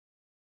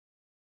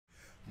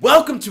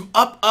Welcome to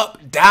Up,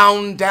 Up,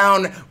 Down,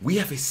 Down. We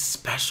have a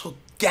special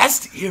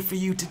guest here for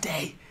you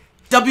today.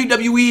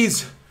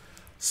 WWE's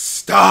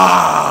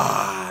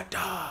Stardust.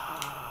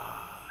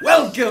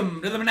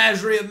 Welcome to the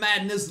Menagerie of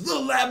Madness, the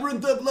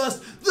Labyrinth of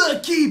Lust, the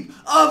Keep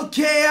of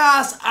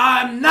Chaos.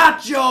 I'm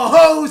not your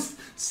host,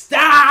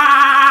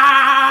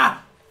 Stardust.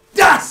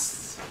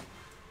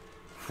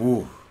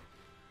 Ooh.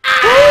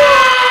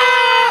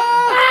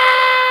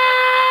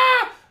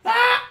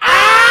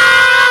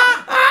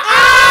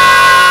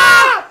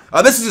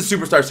 This is a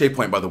superstar save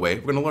point, by the way.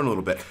 We're gonna learn a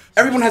little bit.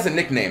 Everyone has a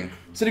nickname.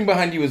 Sitting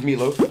behind you is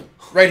Meatloaf.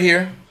 Right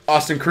here,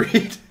 Austin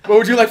Creed. What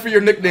would you like for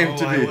your nickname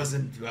to be? I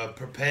wasn't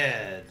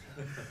prepared.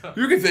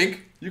 You can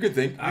think. You can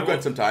think. You've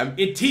got some time.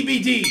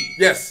 TBD.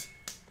 Yes.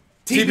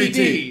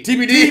 TBD. TBD.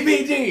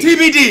 TBD.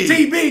 TBD.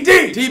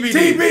 TBD.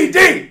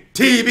 TBD.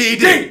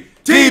 TBD.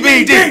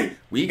 TBD.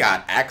 We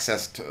got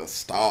access to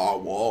Star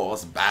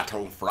Wars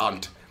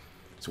Battlefront.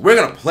 So we're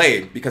gonna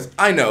play because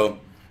I know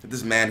that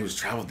this man who's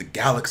traveled the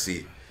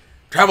galaxy,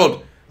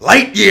 traveled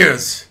light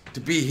years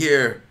to be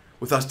here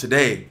with us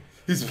today.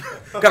 He's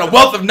got a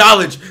wealth of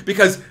knowledge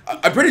because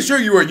I'm pretty sure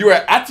you were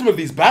at some of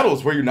these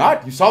battles, were you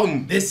not? You saw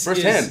them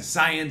firsthand. This is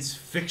science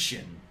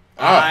fiction.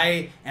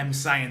 I am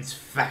science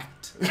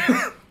fact.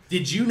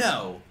 Did you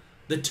know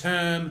the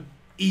term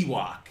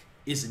Ewok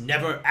is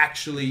never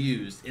actually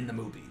used in the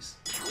movies?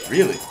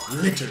 Really?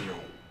 Literally.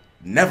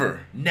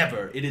 Never.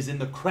 Never. It is in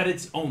the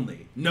credits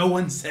only. No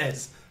one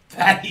says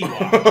that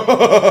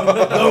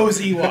Ewok. Those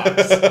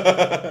Ewoks.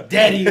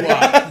 Dead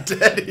Ewok.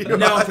 Dead Ewok.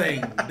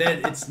 Nothing. That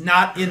it's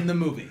not in the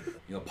movie.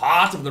 You're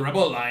part of the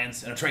Rebel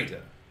Alliance and a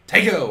traitor.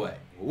 Take it away.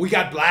 We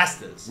got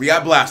blasters. We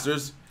got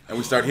blasters, and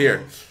we start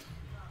here.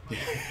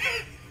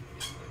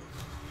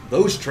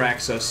 Those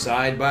tracks are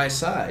side by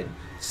side.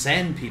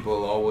 Sand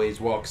people always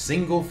walk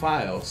single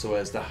file so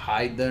as to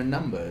hide their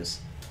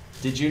numbers.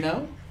 Did you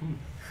know?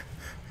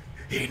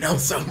 He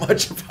knows so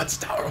much about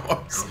Star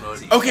Wars.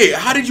 Okay,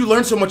 how did you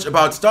learn so much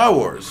about Star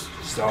Wars?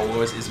 Star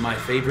Wars is my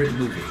favorite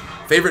movie.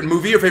 Favorite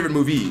movie or favorite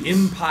movies?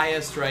 Empire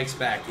Strikes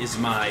Back is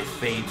my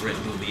favorite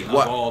movie of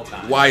all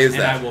time. Why is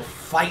that? And I will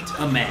fight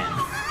a man,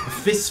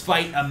 fist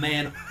fight a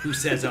man who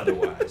says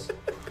otherwise.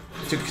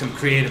 Took some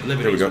creative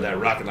liberties with that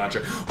rocket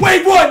launcher.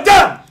 Wave one,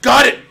 done!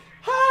 Got it!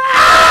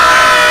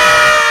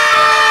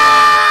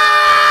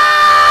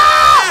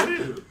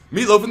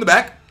 Meatloaf in the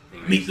back.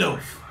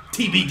 Meatloaf,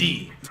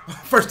 TBD.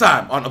 First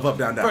time on Up, Up,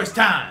 Down, Down. First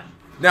time.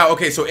 Now,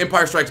 okay, so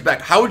Empire Strikes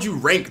Back. How would you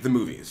rank the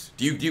movies?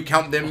 Do you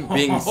count them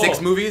being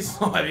 6 movies?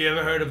 Have you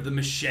ever heard of the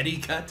machete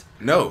cut?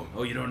 No.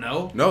 Oh, you don't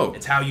know? No.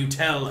 It's how you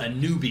tell a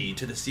newbie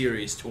to the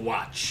series to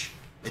watch.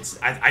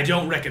 I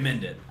don't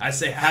recommend it. I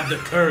say have the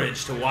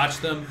courage to watch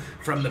them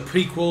from the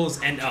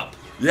prequels and up.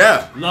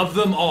 Yeah. Love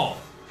them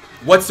all.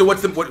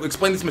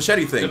 Explain this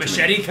machete thing. The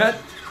machete cut?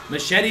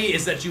 Machete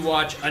is that you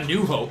watch A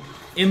New Hope,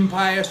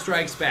 Empire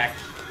Strikes Back,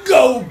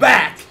 go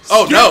back,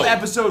 skip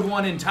episode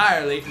 1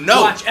 entirely,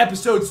 watch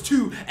episodes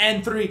 2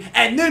 and 3,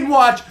 and then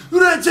watch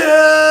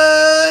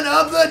Return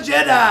of the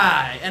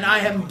Jedi. And I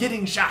am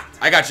getting shot.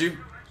 I got you.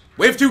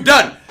 Wave 2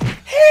 done.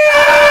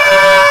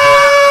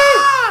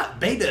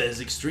 Beta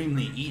is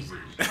extremely easy.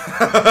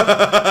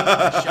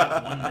 I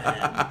shot one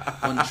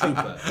man, one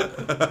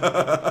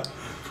trooper.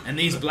 And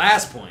these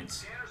blast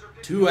points,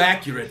 too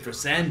accurate for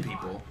sand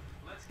people.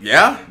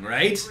 Yeah?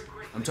 Right?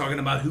 I'm talking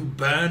about who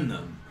burned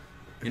them.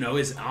 You know,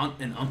 his aunt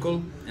and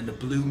uncle and the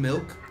blue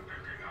milk.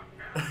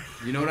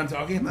 You know what I'm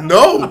talking about?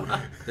 No!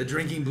 The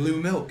drinking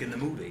blue milk in the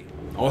movie.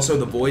 Also,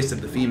 the voice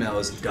of the female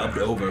is dubbed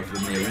over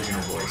from the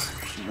original voice.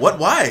 What?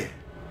 Why?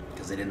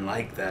 Because they didn't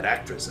like that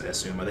actress, I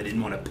assume, or they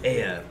didn't want to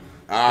pay her.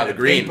 The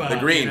green. Paper,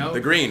 The green. You know? The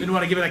green. Didn't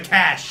want to give her the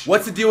cash.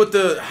 What's the deal with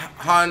the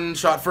Han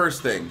shot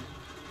first thing?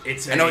 I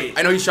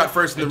know he shot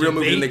first in the real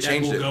movie and they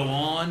changed it. That will go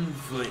on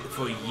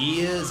for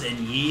years and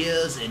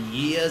years and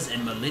years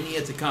and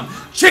millennia to come.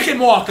 Chicken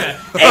Walker,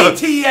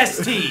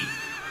 ATST,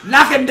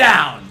 knock him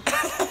down.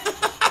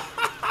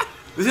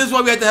 This is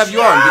why we had to have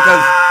you on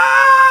because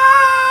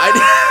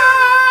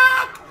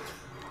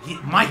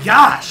my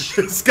gosh,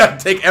 it's got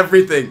to take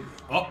everything.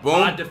 Oh, boom.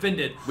 Pod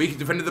defended. We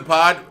defended the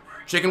pod.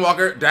 Chicken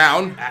Walker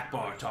down.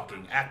 Akbar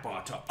talking.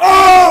 Akbar talking.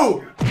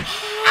 Oh!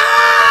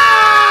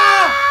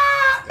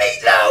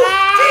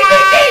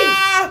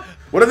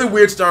 What other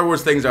weird Star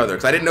Wars things are there?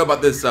 Because I didn't know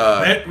about this.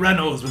 Burt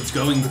Reynolds was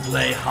going to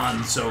play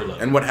Han Solo.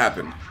 And what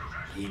happened?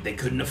 They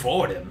couldn't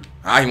afford him.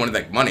 He wanted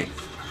that money.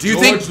 Do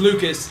you George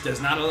Lucas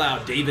does not allow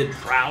David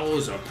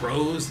Prowse,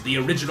 the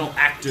original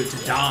actor to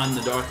don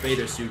the Darth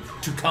Vader suit,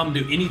 to come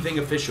to anything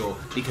official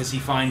because he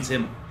finds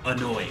him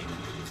annoying.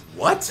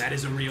 What? That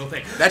is a real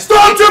thing. That's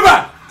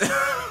Stormtrooper!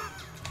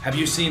 Have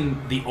you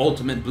seen the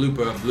ultimate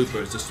blooper of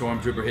bloopers, the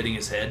Stormtrooper hitting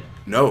his head?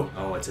 No.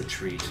 Oh, it's a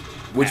treat.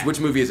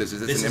 Which movie is this? Is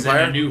this in Empire? This is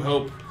in A New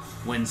Hope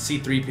when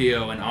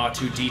C-3PO and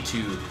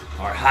R2-D2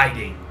 are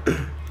hiding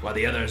while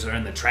the others are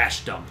in the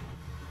trash dump.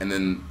 And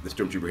then the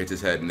Stormtrooper hits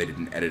his head and they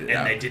didn't edit it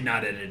out. And they did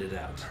not edit it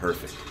out.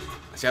 Perfect.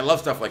 See, I love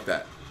stuff like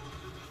that.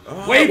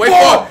 Oh, wait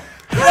for!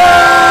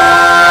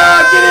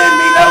 Ah! Get in,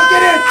 Mino,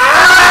 get in!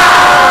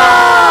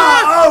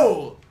 Ah!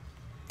 Oh!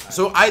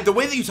 So the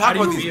way that you talk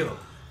about these,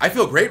 I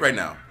feel great right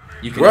now.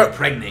 You can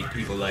impregnate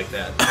people like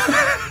that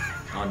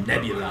on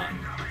Nebulon.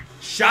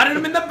 Shot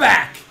him in the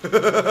back.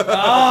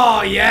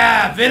 Oh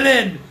yeah,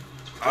 villain.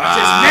 Watch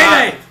this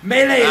melee.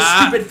 Melee his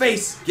stupid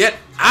face. Get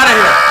out of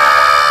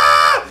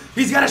here.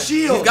 He's got a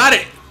shield. He's got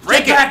it.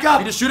 Break it. Back up.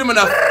 You just shoot him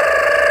enough.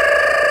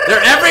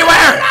 They're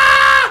everywhere.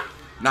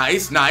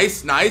 Nice,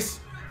 nice, nice.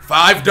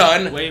 5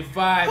 done. Wave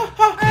 5.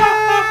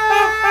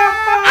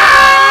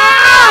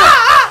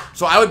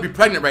 So I would be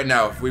pregnant right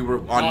now if we were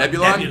on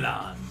Nebulon.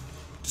 Nebulon.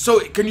 So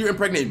can you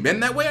impregnate men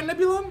that way on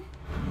Nebulon?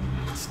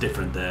 It's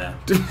different there.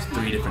 There's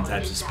 3 different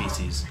types of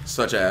species.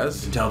 Such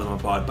as? You can tell them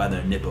apart by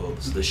their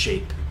nipples, the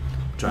shape.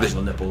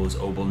 Triangle nipples,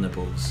 oval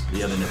nipples,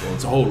 the other nipple.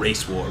 It's a whole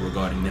race war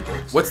regarding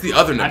nipples. What's the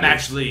other nipple? I'm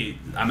actually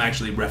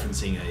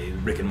referencing a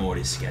Rick and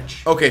Morty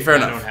sketch. Okay, fair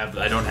enough.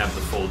 I don't have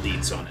the full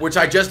deets on it. Which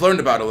I just learned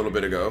about a little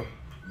bit ago.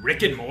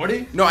 Rick and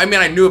Morty? No, I mean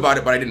I knew about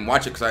it, but I didn't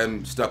watch it because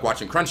I'm stuck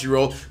watching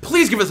Crunchyroll.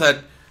 Please give us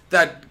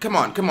that. Come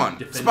on.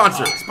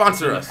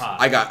 Sponsor us.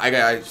 I got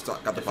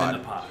the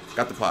pod.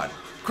 Got the pod.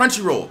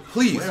 Crunchyroll,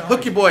 please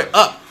hook your boy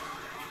up.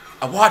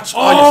 I watch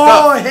all your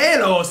stuff. Oh,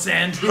 hello,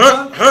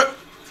 Sandra.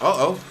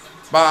 Uh-oh.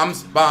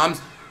 Bombs.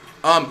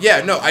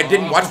 Yeah, no, I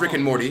didn't watch Rick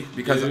and Morty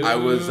because I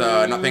was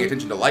not paying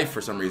attention to life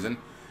for some reason.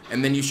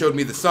 And then you showed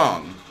me the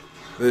song.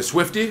 The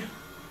Swifty.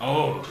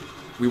 Oh.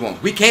 We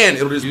won't. We can.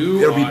 It'll be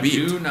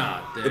beat. Do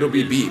not. It'll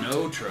be beat.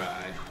 No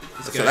try.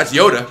 So that's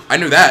Yoda. I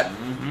knew that.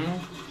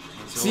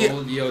 See,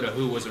 old Yoda,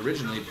 who was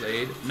originally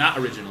played, not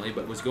originally,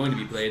 but was going to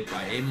be played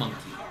by a monkey.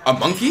 A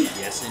monkey?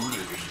 Yes,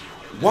 indeed.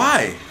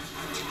 Why?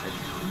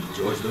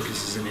 George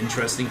Lucas is an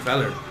interesting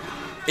feller.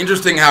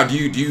 Interesting. How do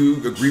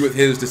you agree with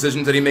his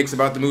decisions that he makes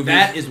about the movies?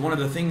 That is one of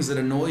the things that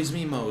annoys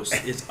me most.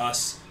 Is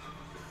us.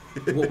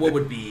 what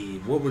would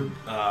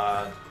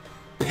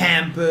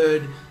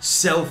pampered,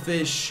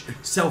 selfish,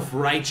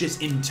 self-righteous,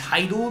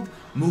 entitled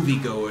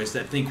moviegoers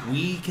that think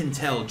we can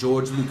tell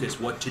George Lucas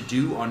what to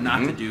do or not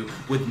to do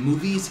with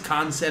movies,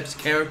 concepts,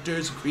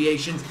 characters,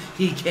 creations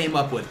he came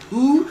up with.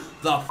 Who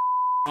the f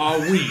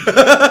are we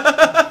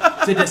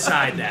to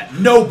decide that?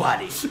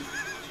 Nobody.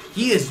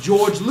 He is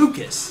George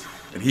Lucas.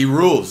 And he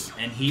rules.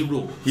 And he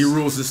rules. He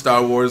rules the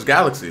Star Wars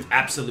galaxy.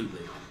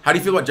 Absolutely. How do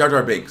you feel about Jar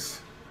Jar Binks?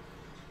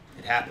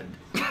 It happened.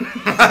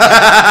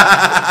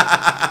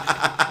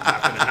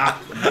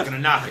 I'm not gonna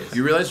knock it.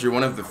 You realize you're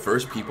one of the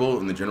first people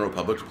in the general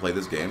public to play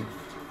this game?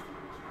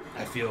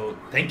 I feel...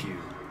 Thank you.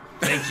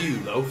 Thank you,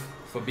 Loaf,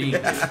 for being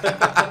here.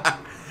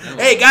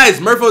 Hey,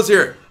 guys, Murpho's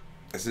here.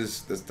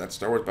 That's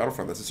Star Wars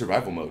Battlefront. That's a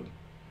survival mode.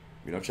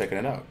 You know, checking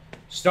it out.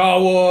 Star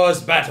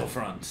Wars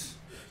Battlefront.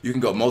 You can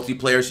go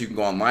multiplayer, so you can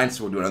go online,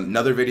 so we'll do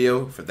another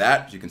video for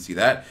that, so you can see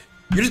that.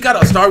 You just got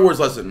a Star Wars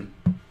lesson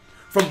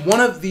from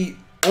one of the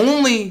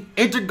only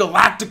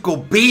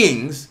intergalactical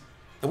beings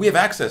that we have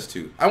access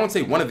to. I won't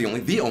say one of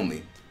the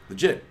only.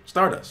 Legit.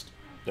 Stardust.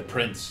 The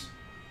Prince.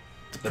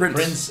 The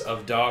Prince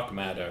of Dark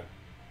Matter.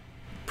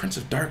 Prince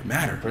of Dark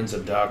Matter. Prince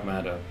of Dark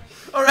Matter.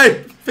 All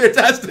right,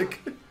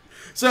 fantastic.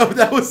 So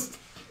that was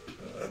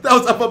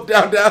Up,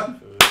 Down, Down.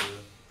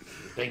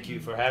 Thank you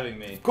for having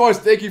me. Of course,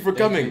 thank you for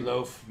coming. Thank you,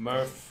 Loaf,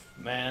 Murph,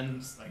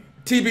 man.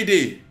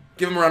 TBD.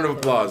 Give him a round of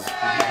applause.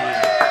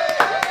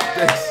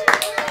 Thanks.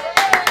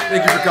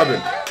 Thank you for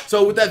coming.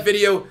 So with that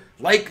video,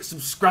 like,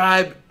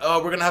 subscribe. We're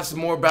going to have some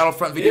more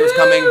Battlefront videos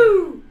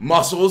coming.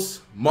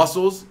 Muscles.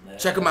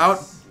 Yes. Check them out.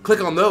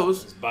 Click on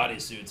those. This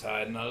bodysuit's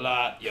hiding a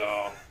lot,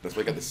 y'all. That's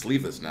why I got the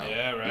sleeveless now.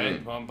 Yeah,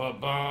 right. Pump it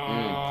up.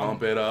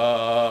 Pump it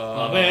up.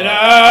 Pump it up.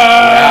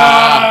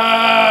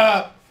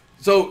 Yeah.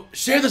 So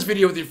share this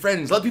video with your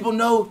friends. Let people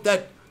know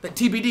that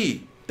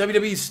TBD,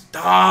 WWE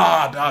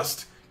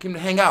Stardust, came to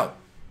hang out.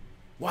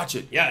 Watch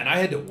it. Yeah, and I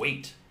had to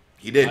wait.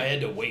 He did. I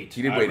had to wait.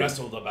 He did wait. I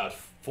wrestled about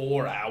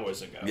 4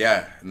 hours ago.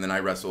 Yeah, and then I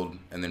wrestled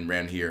and then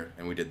ran here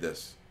and we did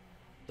this.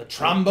 The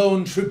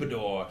Trombone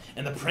Troubadour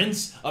and the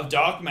Prince of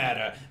Dark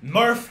Matter,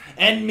 Murph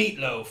and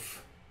Meatloaf.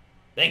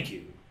 Thank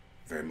you.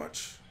 Very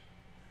much.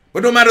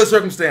 But no matter the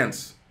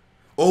circumstance,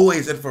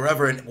 always and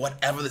forever and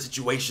whatever the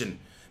situation,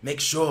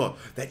 make sure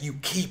that you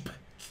keep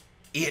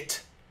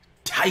it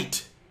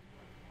tight.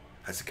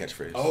 That's a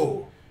catchphrase.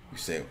 Oh. You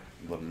say it.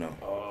 Let them know.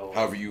 Oh.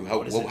 How would you say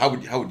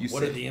it?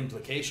 What are the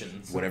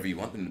implications? Whatever you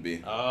want them to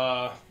be.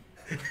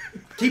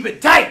 Keep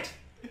it tight.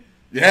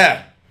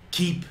 Yeah.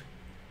 Keep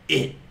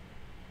it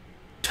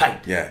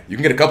tight. Yeah. You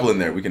can get a couple in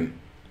there. We can.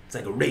 It's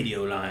like a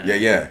radio line.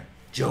 Yeah.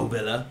 Joe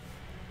Villa.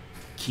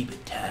 Keep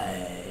it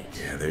tight.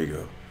 Yeah, there you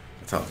go.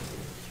 That's how.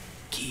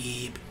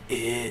 Keep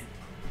it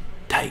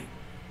tight.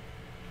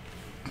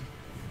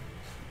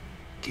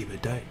 Keep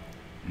it tight.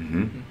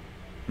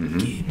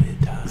 Keep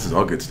it tight. This is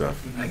all good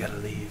stuff. I gotta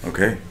leave.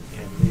 Okay.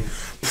 Can't leave.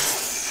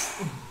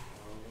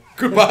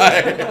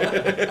 Goodbye.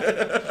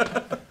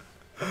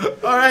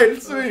 All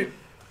right, sweet.